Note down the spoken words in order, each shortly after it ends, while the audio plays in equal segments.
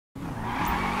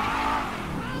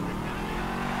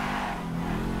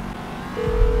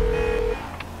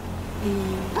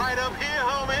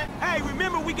Hey,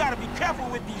 remember we gotta be careful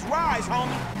with these rides,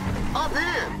 homie. Up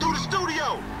here, through the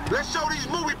studio. Let's show these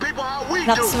movie people how we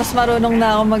Naks, do. mas marunong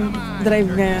na ako mag-drive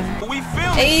ngayon. We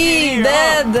film this shit Ay, here,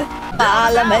 dead!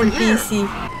 Paalam NPC.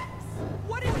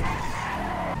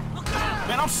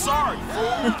 Man, I'm sorry,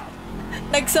 fool.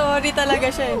 Nag-sorry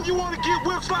talaga siya eh. You wanna get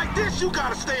whips like this, you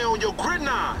gotta stay on your grid 9.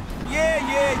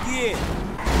 Yeah.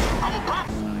 I'm a pop.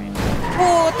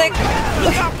 Putek!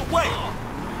 Look out the way.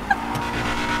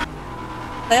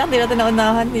 Sayang, di natin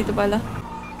naunahan. Dito pala.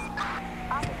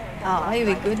 Okay,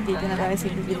 we good. Dito na tayo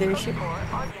sa leadership.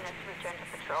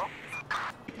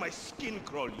 My skin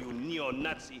crawl, you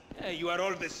neo-Nazi. You are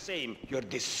all the same. You're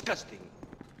disgusting.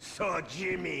 So,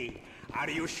 Jimmy,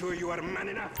 are you sure you are man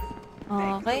enough?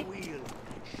 Okay.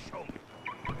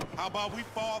 How about we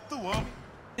fall through, homie?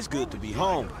 It's good to be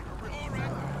home.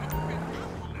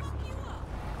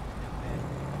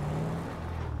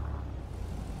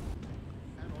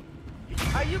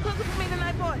 Are you cooking for me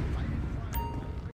tonight, boy?